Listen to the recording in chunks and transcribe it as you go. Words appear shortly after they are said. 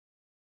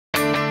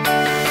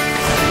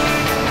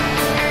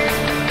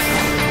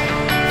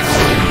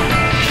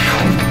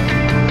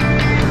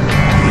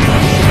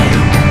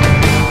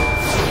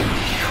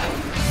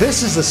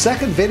This is the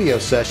second video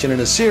session in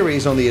a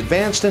series on the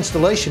Advanced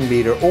Installation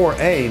Meter, or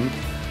AIM,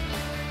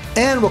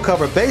 and will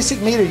cover basic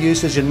meter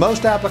usage in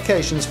most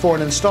applications for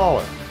an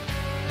installer.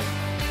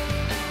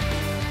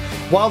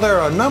 While there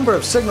are a number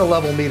of signal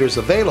level meters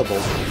available,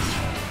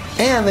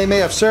 and they may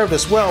have served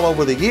us well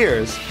over the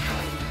years,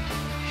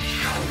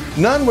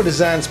 none were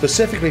designed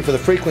specifically for the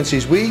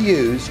frequencies we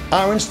use,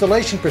 our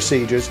installation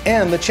procedures,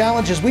 and the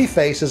challenges we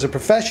face as a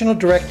professional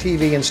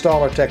DirecTV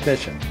installer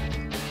technician.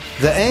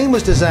 The AIM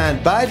was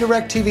designed by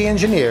DirecTV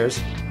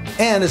engineers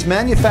and is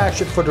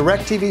manufactured for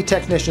DirecTV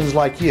technicians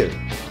like you.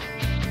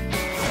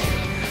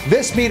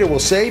 This meter will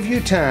save you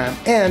time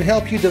and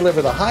help you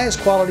deliver the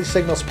highest quality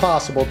signals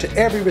possible to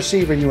every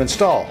receiver you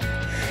install.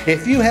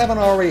 If you haven't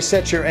already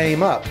set your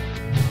AIM up,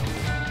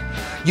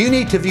 you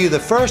need to view the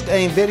first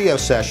AIM video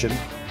session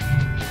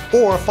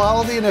or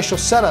follow the initial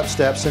setup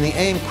steps in the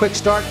AIM Quick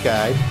Start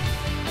Guide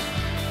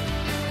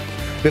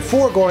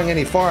before going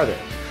any farther.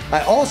 I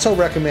also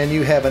recommend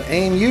you have an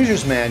AIM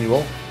User's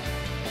Manual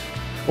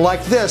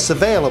like this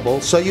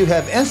available so you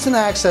have instant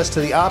access to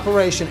the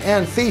operation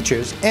and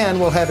features and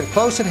will have it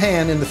close at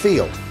hand in the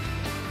field.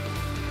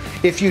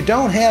 If you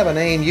don't have an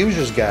AIM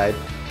User's Guide,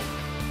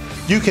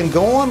 you can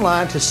go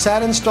online to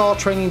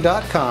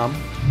satinstalltraining.com,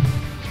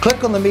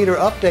 click on the Meter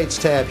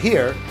Updates tab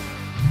here,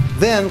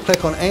 then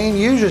click on AIM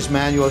User's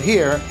Manual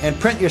here and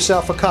print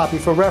yourself a copy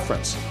for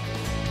reference.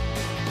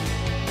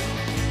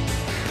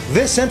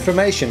 This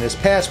information is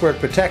password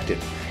protected.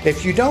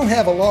 If you don't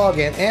have a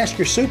login, ask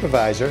your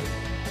supervisor,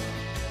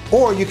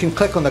 or you can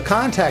click on the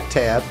Contact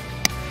tab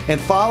and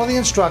follow the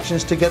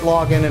instructions to get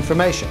login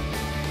information.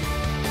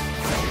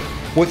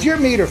 With your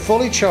meter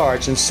fully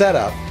charged and set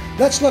up,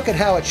 let's look at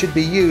how it should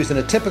be used in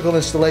a typical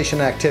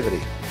installation activity.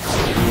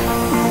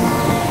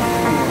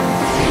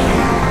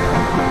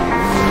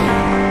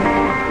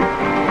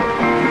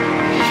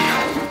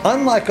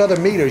 Unlike other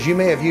meters you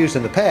may have used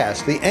in the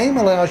past, the AIM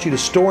allows you to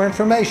store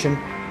information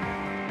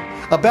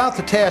about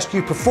the task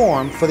you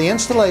performed for the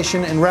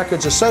installation and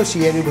records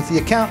associated with the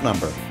account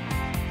number.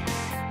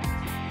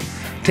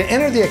 To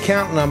enter the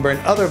account number and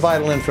other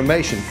vital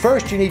information,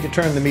 first you need to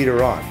turn the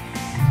meter on.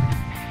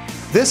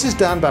 This is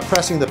done by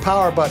pressing the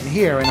power button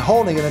here and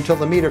holding it until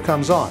the meter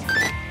comes on.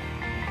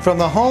 From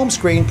the home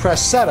screen,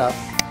 press Setup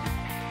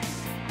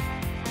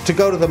to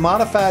go to the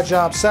Modify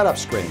Job Setup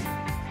screen.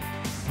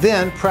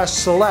 Then press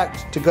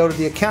Select to go to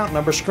the account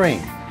number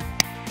screen.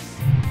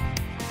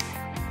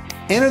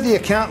 Enter the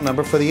account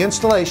number for the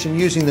installation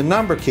using the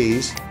number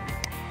keys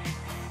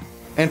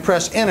and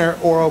press Enter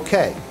or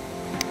OK.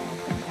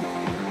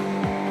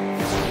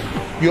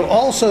 You'll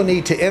also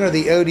need to enter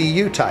the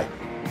ODU type.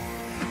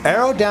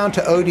 Arrow down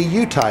to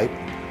ODU type,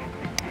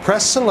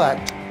 press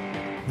Select,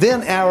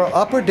 then arrow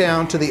up or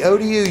down to the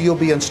ODU you'll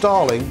be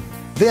installing,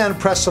 then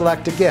press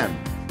Select again.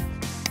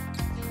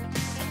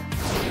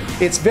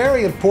 It's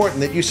very important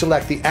that you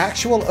select the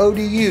actual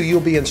ODU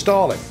you'll be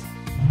installing.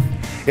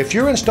 If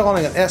you're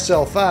installing an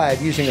SL5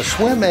 using a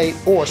SWIM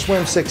 8 or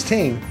SWIM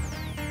 16,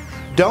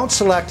 don't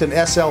select an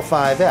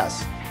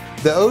SL5S.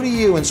 The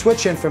ODU and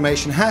switch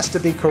information has to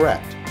be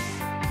correct.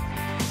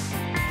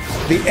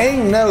 The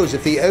AIM knows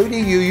if the ODU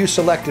you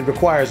selected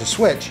requires a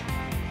switch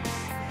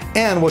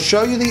and will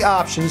show you the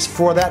options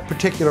for that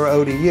particular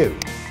ODU.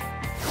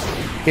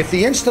 If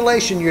the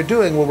installation you're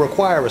doing will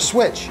require a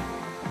switch,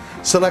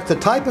 select the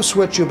type of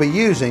switch you'll be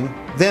using,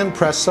 then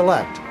press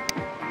Select.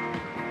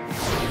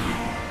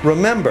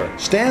 Remember,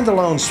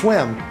 standalone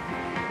SWIM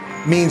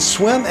means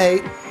SWIM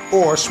 8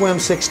 or SWIM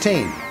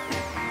 16.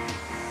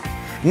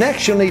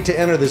 Next, you'll need to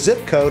enter the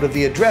zip code of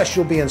the address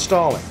you'll be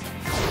installing.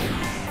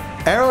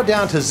 Arrow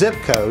down to zip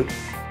code,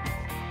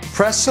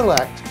 press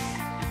Select,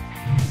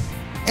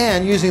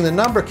 and using the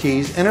number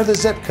keys, enter the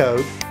zip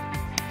code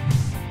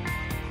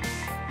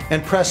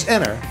and press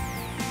Enter,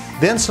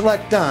 then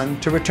select Done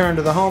to return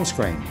to the home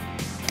screen.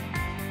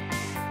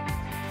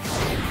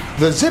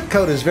 The zip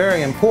code is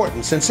very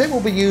important since it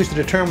will be used to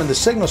determine the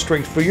signal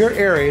strength for your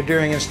area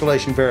during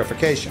installation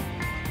verification.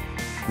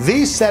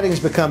 These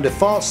settings become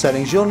default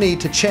settings you'll need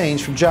to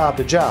change from job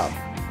to job.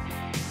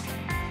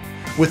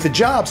 With the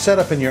job set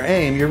up in your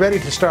AIM, you're ready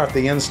to start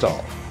the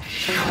install.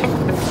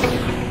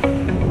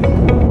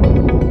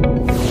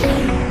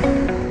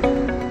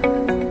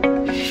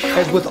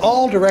 As with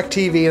all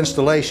DirecTV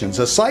installations,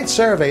 a site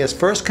survey is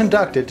first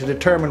conducted to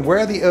determine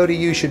where the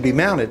ODU should be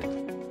mounted,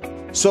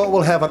 so it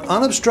will have an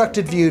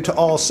unobstructed view to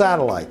all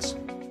satellites.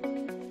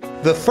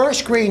 The first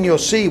screen you'll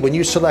see when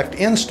you select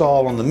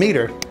Install on the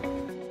meter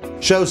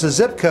shows the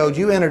zip code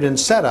you entered in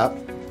Setup,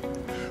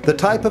 the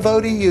type of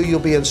ODU you'll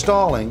be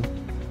installing,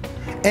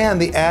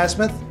 and the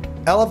azimuth,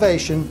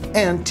 elevation,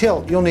 and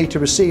tilt you'll need to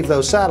receive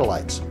those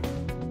satellites.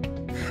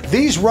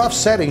 These rough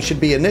settings should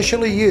be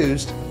initially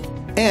used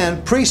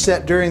and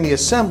preset during the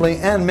assembly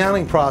and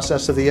mounting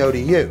process of the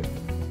ODU.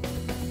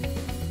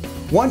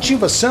 Once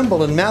you've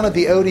assembled and mounted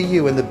the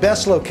ODU in the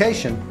best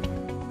location,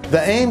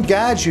 the AIM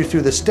guides you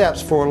through the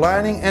steps for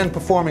aligning and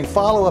performing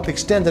follow-up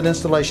extended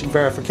installation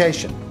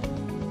verification.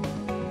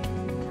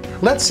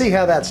 Let's see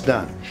how that's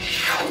done.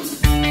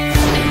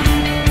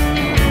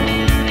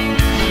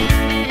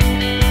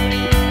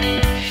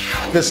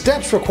 The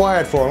steps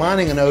required for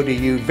aligning an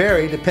ODU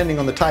vary depending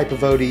on the type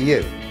of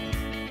ODU.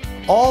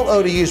 All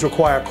ODUs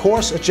require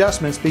course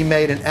adjustments be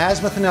made in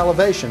azimuth and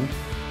elevation,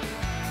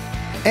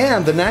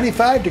 and the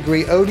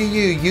 95-degree ODU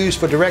used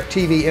for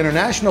DirecTV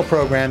International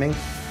programming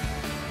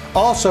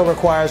also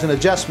requires an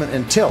adjustment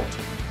in tilt.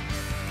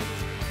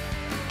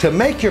 To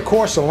make your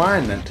course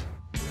alignment,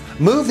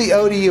 move the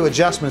ODU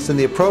adjustments in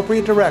the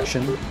appropriate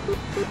direction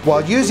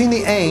while using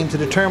the aim to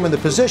determine the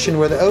position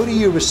where the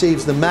ODU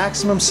receives the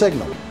maximum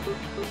signal.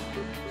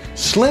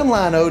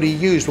 Slimline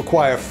ODUs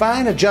require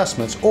fine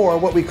adjustments, or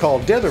what we call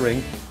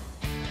dithering,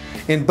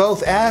 in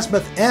both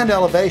azimuth and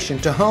elevation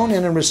to hone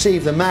in and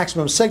receive the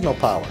maximum signal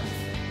power.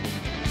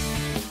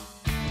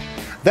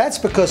 That's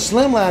because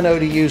slimline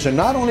ODUs are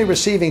not only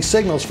receiving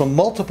signals from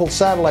multiple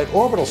satellite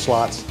orbital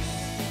slots,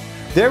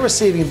 they're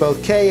receiving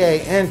both Ka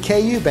and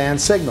Ku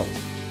band signals.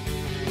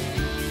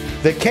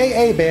 The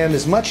Ka band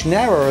is much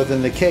narrower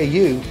than the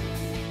Ku,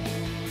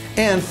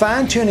 and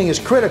fine-tuning is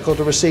critical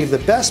to receive the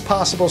best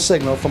possible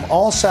signal from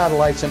all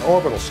satellites and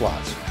orbital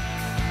slots.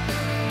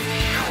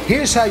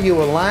 Here's how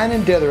you align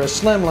and dither a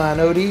slimline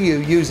ODU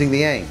using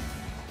the AIM.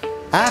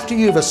 After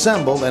you've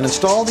assembled and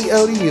installed the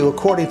ODU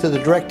according to the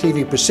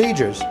DirecTV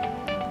procedures,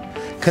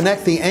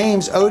 connect the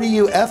AIM's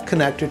ODU F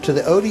connector to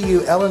the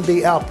ODU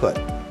LNB output.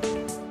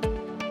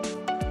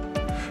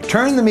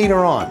 Turn the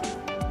meter on.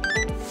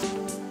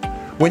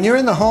 When you're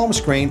in the home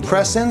screen,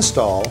 press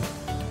Install,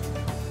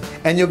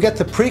 and you'll get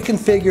the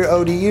Pre-Configure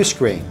ODU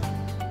screen.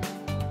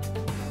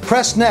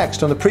 Press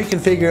Next on the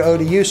Pre-Configure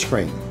ODU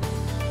screen.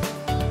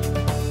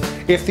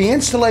 If the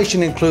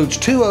installation includes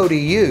 2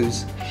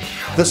 ODUs,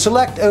 the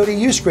Select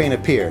ODU screen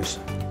appears.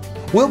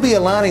 We'll be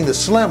aligning the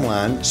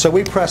slimline, so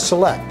we press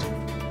Select.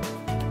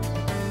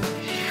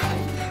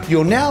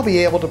 You'll now be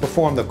able to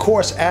perform the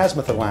course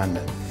azimuth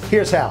alignment.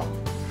 Here's how.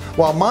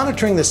 While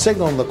monitoring the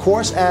signal on the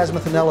course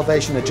azimuth and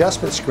elevation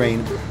adjustment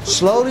screen,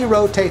 slowly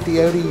rotate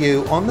the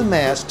ODU on the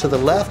mast to the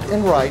left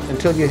and right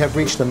until you have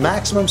reached the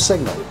maximum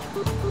signal.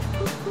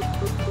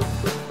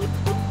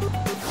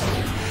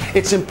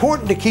 It's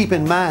important to keep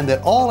in mind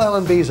that all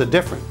LNBs are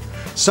different.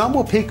 Some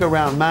will peak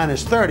around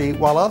 -30,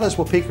 while others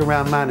will peak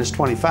around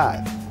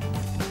 -25.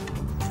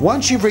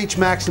 Once you've reached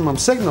maximum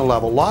signal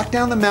level, lock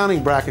down the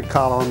mounting bracket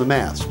collar on the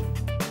mast.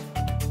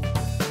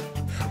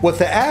 With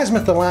the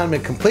azimuth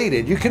alignment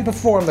completed, you can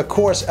perform the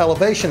course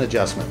elevation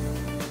adjustment.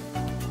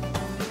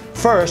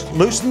 First,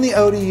 loosen the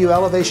ODU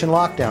elevation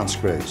lockdown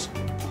screws.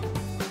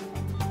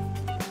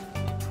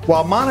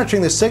 While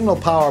monitoring the signal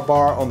power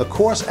bar on the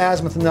course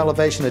azimuth and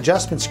elevation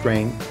adjustment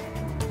screen,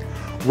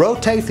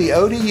 rotate the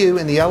ODU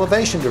in the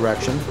elevation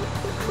direction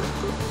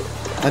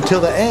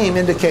until the AIM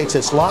indicates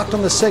it's locked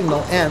on the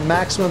signal and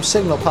maximum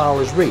signal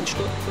power is reached.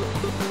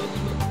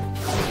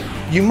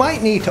 You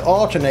might need to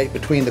alternate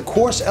between the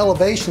course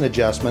elevation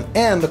adjustment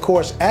and the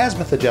course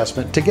azimuth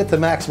adjustment to get the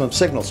maximum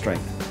signal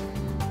strength.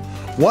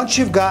 Once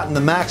you've gotten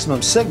the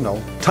maximum signal,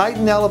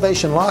 tighten the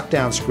elevation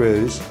lockdown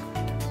screws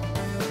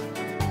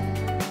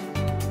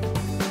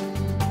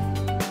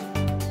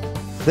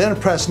then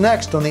press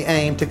Next on the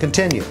AIM to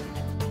continue.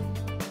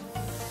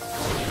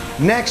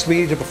 Next,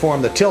 we need to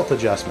perform the tilt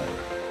adjustment.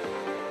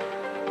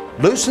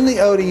 Loosen the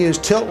ODU's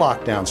tilt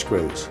lockdown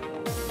screws.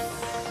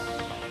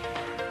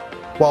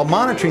 While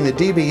monitoring the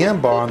DBM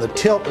bar on the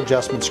tilt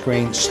adjustment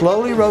screen,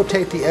 slowly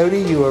rotate the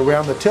ODU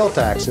around the tilt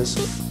axis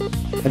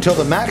until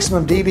the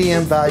maximum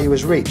DBM value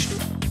is reached.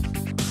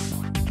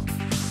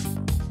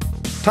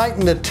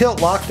 Tighten the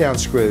tilt lockdown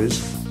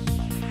screws,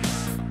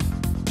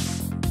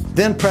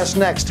 then press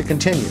Next to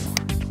continue.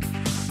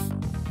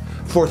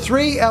 For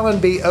 3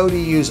 LNB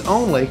ODUs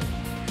only,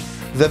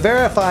 the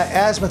Verify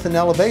Azimuth and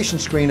Elevation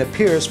screen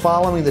appears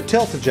following the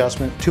tilt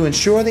adjustment to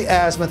ensure the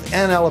azimuth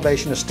and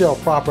elevation are still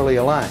properly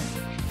aligned.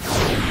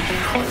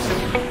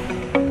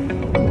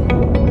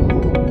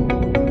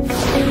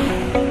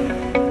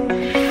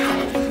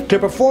 To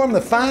perform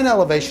the fine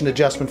elevation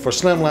adjustment for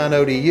slimline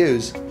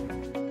ODUs,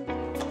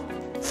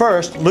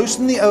 first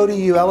loosen the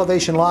ODU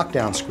elevation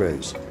lockdown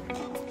screws.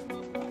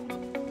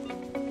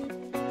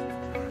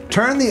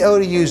 Turn the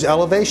ODU's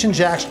elevation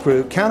jack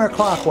screw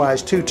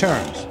counterclockwise 2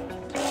 turns.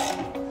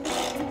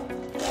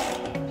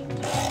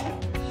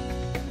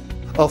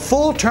 A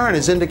full turn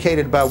is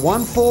indicated by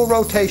 1 full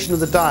rotation of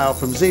the dial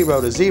from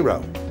 0 to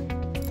 0.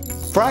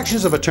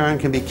 Fractions of a turn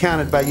can be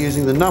counted by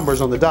using the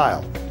numbers on the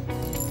dial.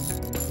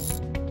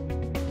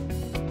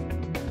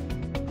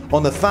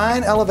 On the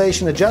fine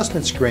elevation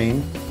adjustment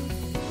screen,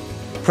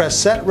 press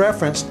Set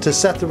Reference to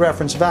set the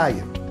reference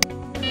value.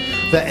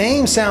 The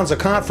AIM sounds a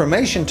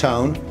confirmation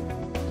tone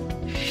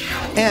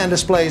and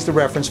displays the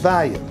reference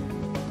value.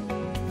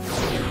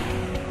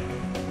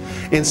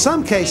 In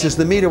some cases,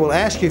 the meter will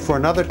ask you for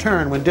another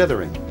turn when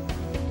dithering.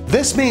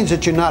 This means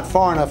that you're not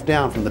far enough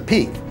down from the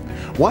peak.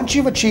 Once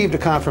you've achieved a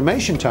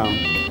confirmation tone,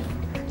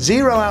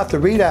 zero out the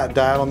readout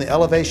dial on the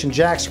elevation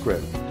jack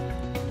screw.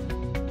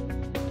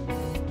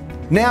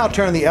 Now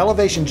turn the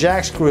elevation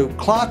jack screw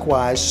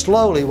clockwise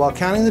slowly while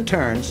counting the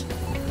turns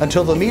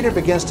until the meter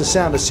begins to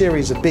sound a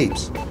series of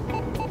beeps.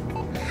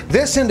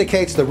 This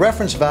indicates the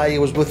reference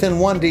value is within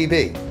 1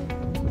 dB.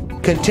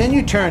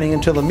 Continue turning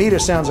until the meter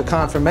sounds a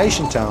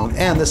confirmation tone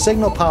and the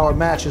signal power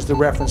matches the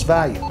reference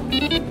value.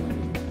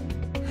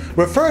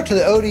 Refer to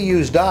the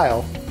ODU's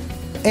dial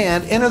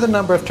and enter the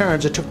number of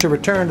turns it took to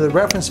return to the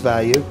reference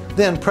value,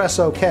 then press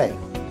OK.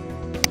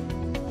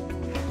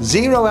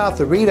 Zero out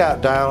the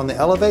readout dial on the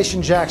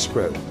elevation jack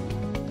screw.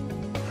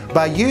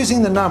 By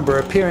using the number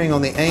appearing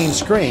on the AIM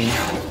screen,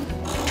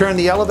 turn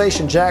the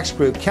elevation jack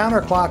screw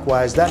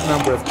counterclockwise that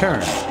number of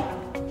turns.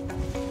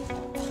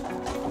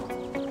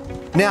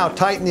 Now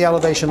tighten the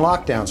elevation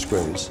lockdown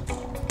screws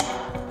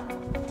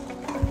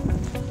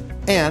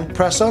and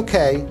press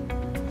OK,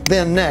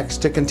 then Next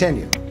to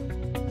continue.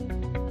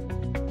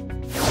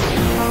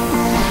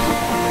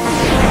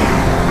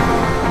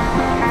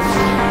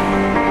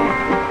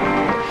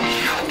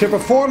 To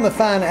perform the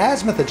fine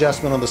azimuth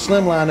adjustment on the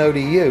Slimline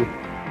ODU,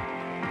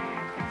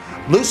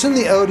 loosen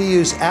the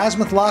ODU's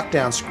azimuth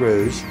lockdown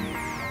screws,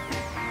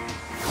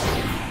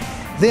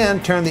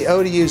 then turn the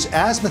ODU's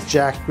azimuth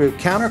jack screw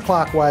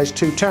counterclockwise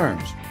 2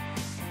 turns.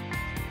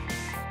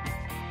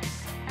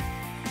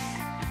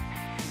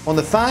 On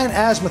the fine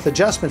azimuth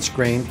adjustment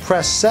screen,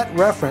 press Set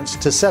Reference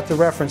to set the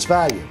reference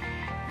value.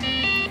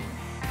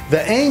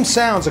 The AIM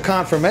sounds a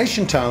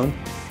confirmation tone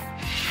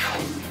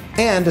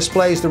and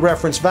displays the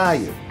reference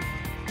value.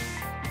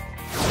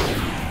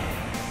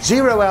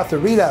 Zero out the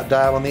readout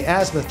dial on the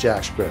azimuth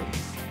jack screw.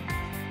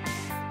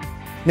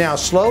 Now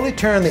slowly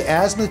turn the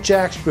azimuth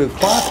jack screw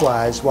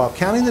clockwise while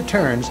counting the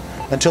turns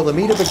until the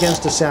meter begins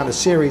to sound a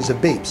series of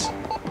beeps.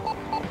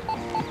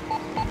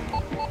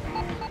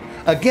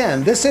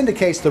 Again, this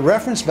indicates the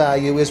reference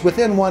value is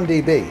within 1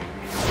 dB.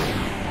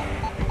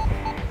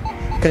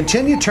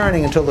 Continue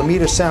turning until the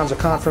meter sounds a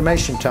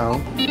confirmation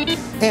tone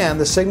and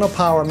the signal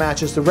power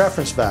matches the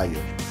reference value.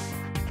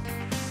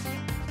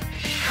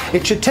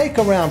 It should take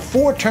around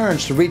 4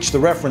 turns to reach the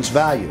reference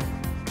value.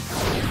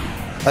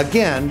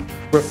 Again,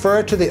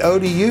 refer to the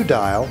ODU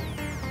dial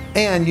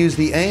and use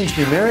the AIM's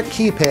numeric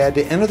keypad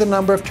to enter the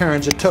number of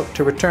turns it took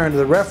to return to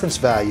the reference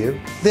value,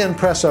 then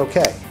press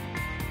OK.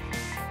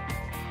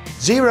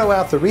 Zero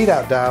out the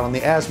readout dial on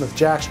the azimuth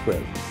jack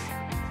screw.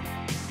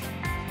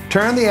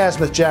 Turn the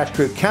azimuth jack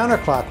screw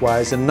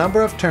counterclockwise the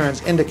number of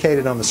turns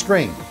indicated on the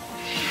screen.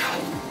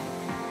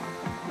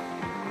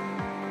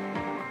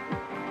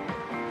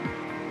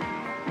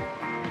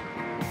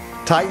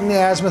 Tighten the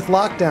azimuth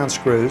lockdown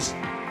screws,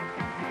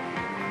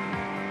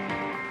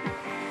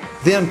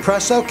 then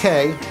press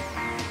OK,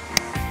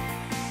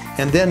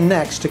 and then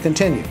Next to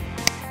continue.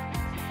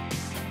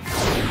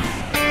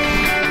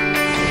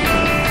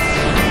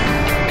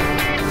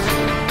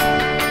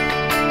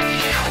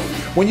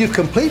 When you've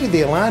completed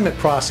the alignment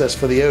process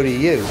for the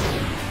ODU,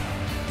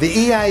 the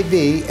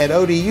EIV at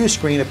ODU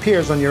screen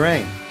appears on your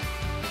AIM.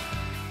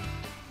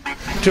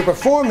 To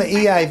perform the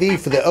EIV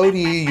for the ODU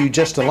you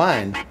just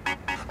aligned,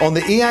 on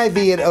the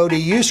EIV at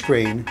ODU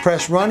screen,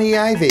 press Run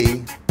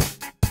EIV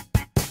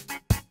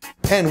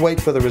and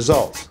wait for the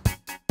results.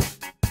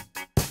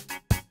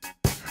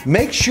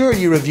 Make sure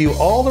you review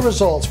all the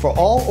results for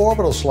all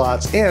orbital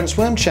slots and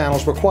swim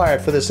channels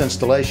required for this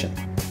installation.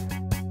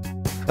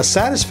 A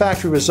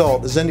satisfactory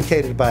result is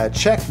indicated by a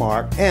check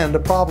mark and a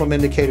problem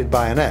indicated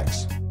by an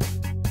X.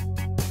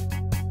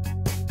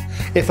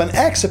 If an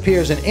X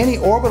appears in any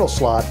orbital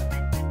slot,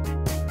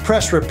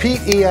 press Repeat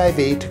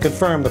EIV to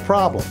confirm the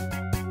problem.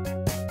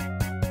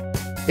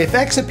 If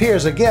X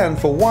appears again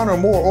for 1 or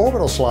more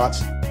orbital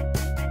slots,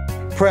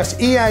 press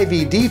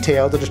EIV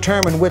Detail to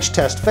determine which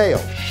test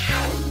failed.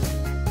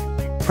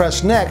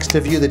 Press Next to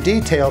view the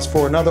details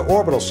for another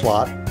orbital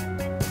slot,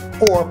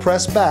 or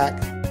press Back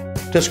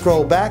to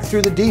scroll back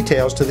through the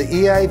details to the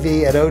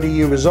EIV at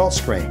ODU results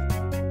screen.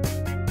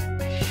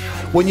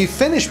 When you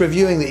finish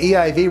reviewing the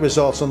EIV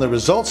results on the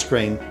results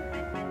screen,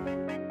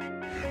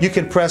 you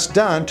can press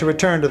Done to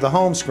return to the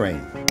home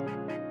screen.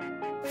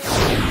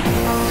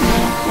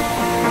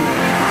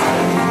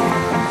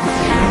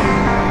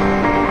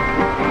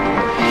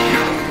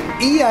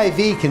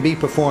 EIV can be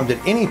performed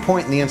at any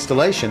point in the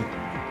installation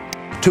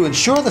to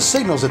ensure the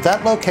signals at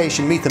that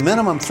location meet the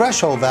minimum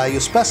threshold value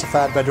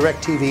specified by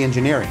DirecTV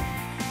Engineering.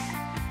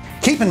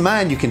 Keep in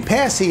mind you can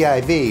pass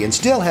EIV and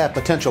still have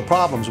potential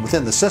problems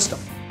within the system.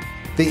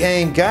 The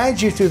AIM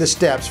guides you through the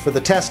steps for the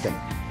testing.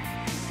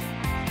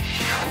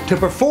 To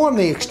perform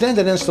the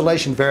extended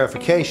installation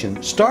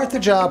verification, start the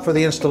job for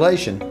the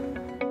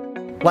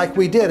installation like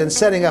we did in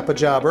setting up a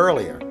job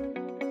earlier.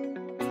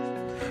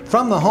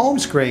 From the home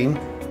screen,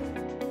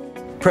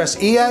 press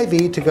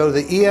EIV to go to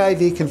the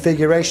EIV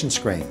configuration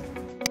screen.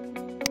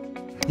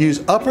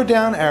 Use up or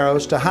down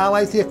arrows to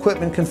highlight the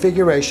equipment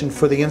configuration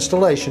for the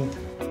installation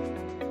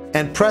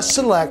and press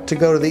Select to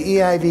go to the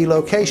EIV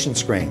location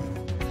screen.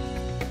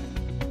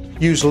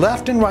 Use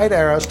left and right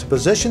arrows to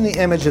position the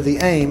image of the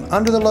AIM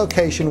under the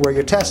location where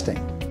you're testing.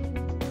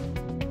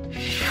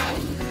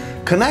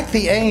 Connect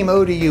the AIM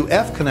ODU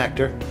F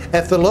connector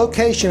at the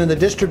location in the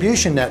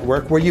distribution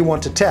network where you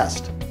want to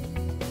test.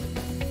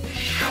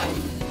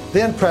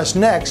 Then press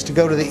Next to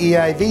go to the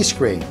EIV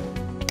screen.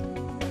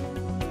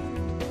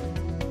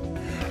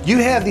 You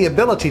have the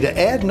ability to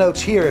add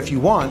notes here if you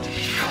want,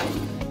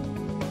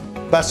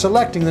 by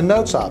selecting the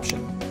Notes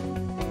option.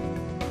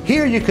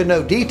 Here you can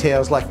note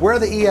details like where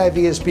the EIV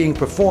is being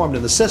performed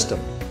in the system.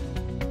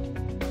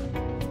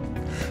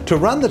 To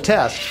run the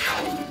test,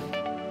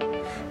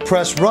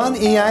 press Run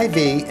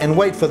EIV and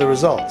wait for the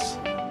results.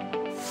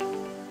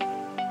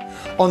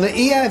 On the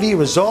EIV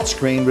results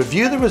screen,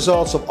 review the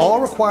results of all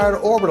required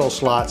orbital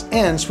slots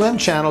and swim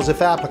channels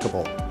if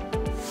applicable.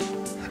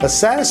 A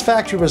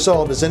satisfactory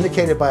result is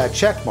indicated by a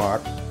check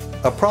mark.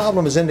 A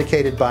problem is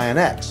indicated by an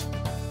X.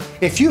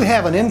 If you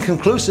have an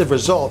inconclusive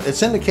result,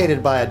 it's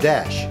indicated by a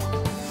dash.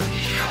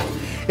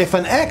 If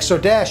an X or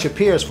dash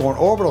appears for an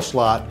orbital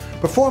slot,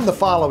 perform the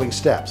following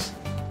steps.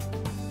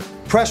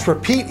 Press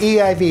Repeat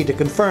EIV to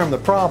confirm the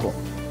problem.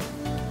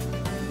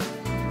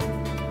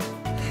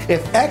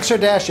 If X or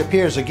dash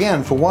appears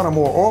again for one or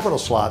more orbital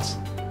slots,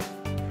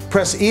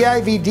 press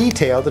EIV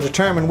Detail to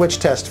determine which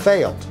test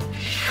failed.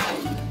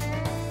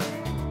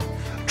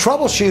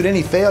 Troubleshoot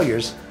any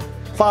failures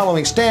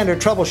following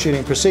standard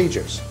troubleshooting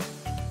procedures.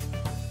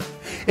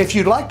 If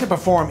you'd like to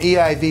perform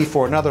EIV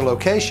for another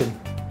location,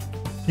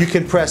 you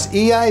can press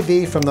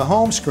EIV from the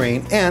home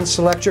screen and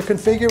select your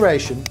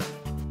configuration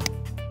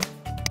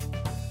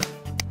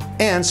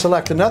and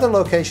select another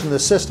location of the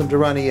system to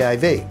run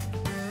EIV.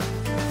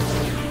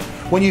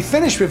 When you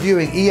finish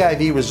reviewing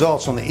EIV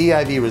results on the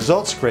EIV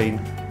results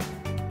screen,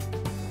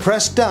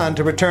 press Done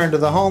to return to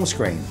the home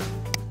screen.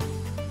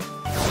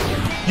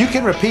 You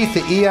can repeat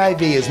the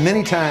EIV as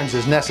many times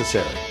as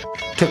necessary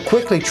to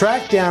quickly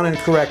track down and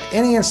correct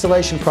any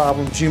installation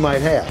problems you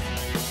might have.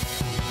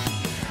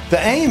 The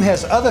AIM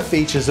has other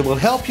features that will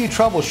help you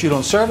troubleshoot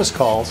on service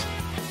calls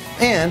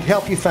and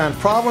help you find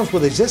problems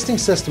with existing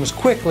systems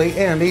quickly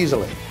and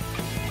easily.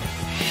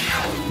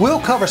 We'll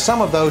cover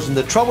some of those in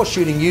the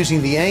troubleshooting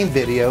using the AIM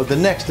video, the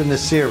next in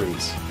this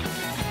series.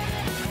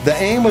 The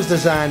AIM was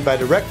designed by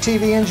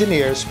DirecTV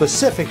engineers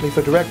specifically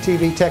for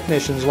DirecTV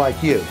technicians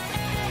like you.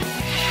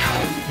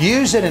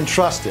 Use it and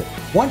trust it.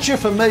 Once you're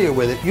familiar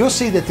with it, you'll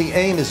see that the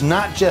AIM is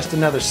not just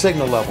another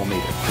signal level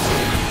meter.